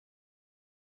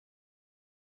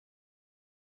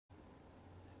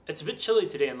It's a bit chilly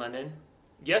today in London.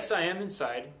 Yes, I am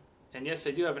inside, and yes,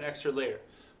 I do have an extra layer,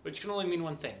 which can only mean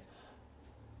one thing.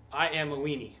 I am a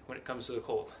weenie when it comes to the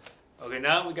cold. Okay,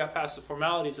 now we got past the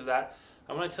formalities of that,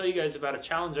 I want to tell you guys about a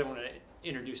challenge I want to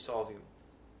introduce to all of you.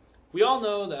 We all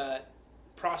know that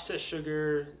processed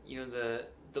sugar, the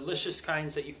delicious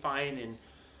kinds that you find in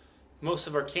most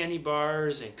of our candy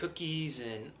bars and cookies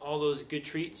and all those good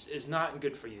treats is not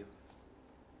good for you.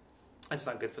 It's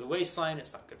not good for the waistline,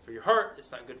 it's not good for your heart,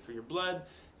 it's not good for your blood,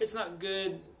 it's not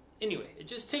good anyway. It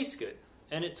just tastes good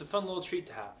and it's a fun little treat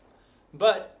to have.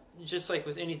 But just like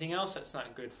with anything else that's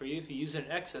not good for you, if you use it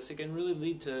in excess, it can really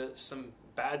lead to some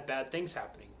bad things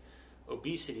happening.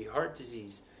 Obesity, heart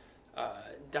disease,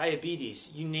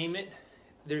 diabetes, you name it,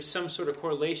 there's some sort of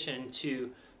correlation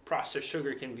to processed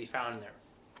sugar can be found in there.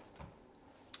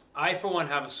 I, for one,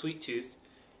 have a sweet tooth,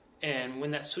 and when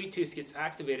that sweet tooth gets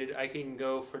activated, I can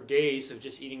go for days of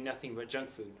just eating nothing but junk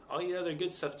food. I'll eat other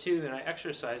good stuff too, and I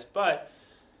exercise, but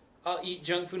I'll eat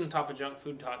junk food on top of junk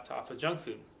food, top of junk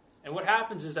food. And what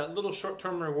happens is that little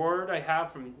short-term reward I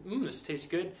have from, this tastes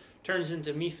good, turns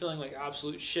into me feeling like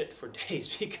absolute shit for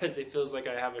days because it feels like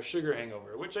I have a sugar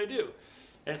hangover, which I do.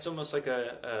 And it's almost like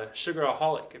a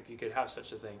sugaraholic, if you could have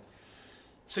such a thing.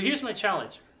 So here's my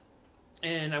challenge.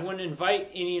 And I want to invite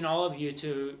any and all of you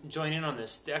to join in on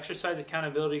this. The Exercise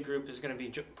Accountability Group is going to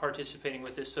be participating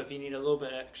with this, so if you need a little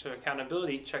bit extra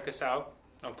accountability, check us out.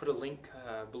 I'll put a link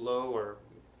below or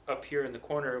up here in the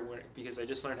corner because I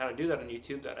just learned how to do that on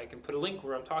YouTube, that I can put a link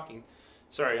where I'm talking.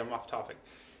 Sorry, I'm off topic.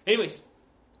 Anyways,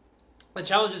 the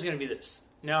challenge is going to be this.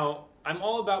 Now, I'm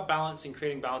all about balance and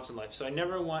creating balance in life, so I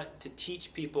never want to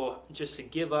teach people just to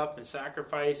give up and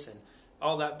sacrifice and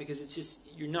all that because it's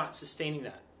just, you're not sustaining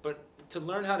that. But to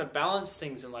learn how to balance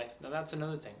things in life, now that's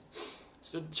another thing.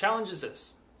 So the challenge is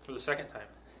this, for the second time.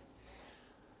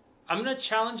 I'm going to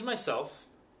challenge myself,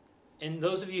 and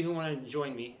those of you who want to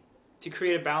join me, to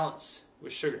create a balance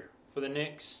with sugar for the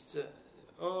next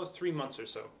 3 months or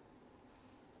so.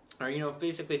 Or,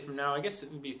 basically from now, I guess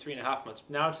it would be 3.5 months,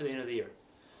 now to the end of the year.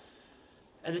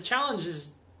 And the challenge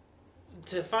is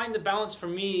to find the balance. For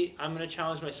me, I'm going to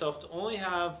challenge myself to only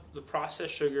have the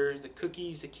processed sugar, the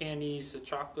cookies, the candies, the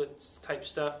chocolates type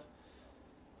stuff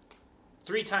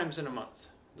 3 times in a month.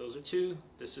 Those are 2,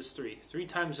 this is 3. 3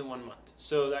 times in 1 month.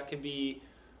 So that could be,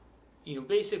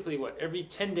 basically every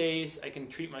 10 days I can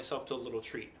treat myself to a little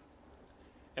treat.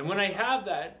 And when I have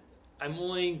that, I'm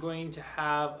only going to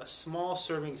have a small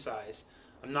serving size.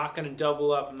 I'm not going to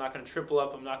double up, I'm not going to triple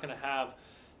up, I'm not going to have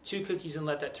 2 cookies and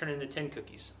let that turn into 10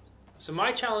 cookies. So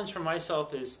my challenge for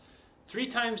myself is 3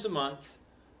 times a month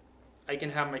I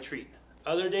can have my treat.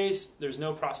 Other days there's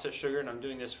no processed sugar, and I'm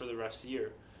doing this for the rest of the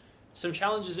year. Some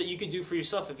challenges that you could do for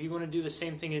yourself. If you want to do the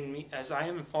same thing as I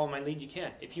am and follow my lead, you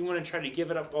can. If you want to try to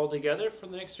give it up altogether for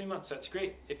the next 3 months, that's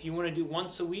great. If you want to do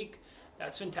once a week,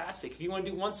 that's fantastic. If you want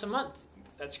to do once a month,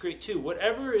 that's great too.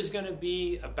 Whatever is going to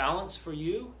be a balance for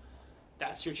you,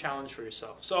 that's your challenge for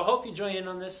yourself. So I hope you join in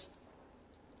on this.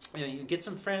 You can get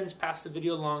some friends, pass the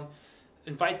video along,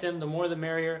 invite them, the more the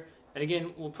merrier. And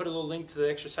again, we'll put a little link to the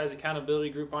Exercise Accountability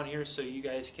Group on here so you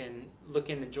guys can look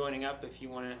into joining up if you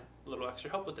want a little extra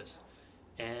help with this.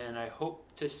 And I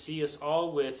hope to see us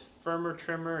all with firmer,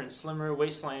 trimmer, and slimmer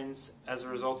waistlines as a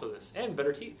result of this, and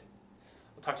better teeth.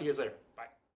 I'll talk to you guys later.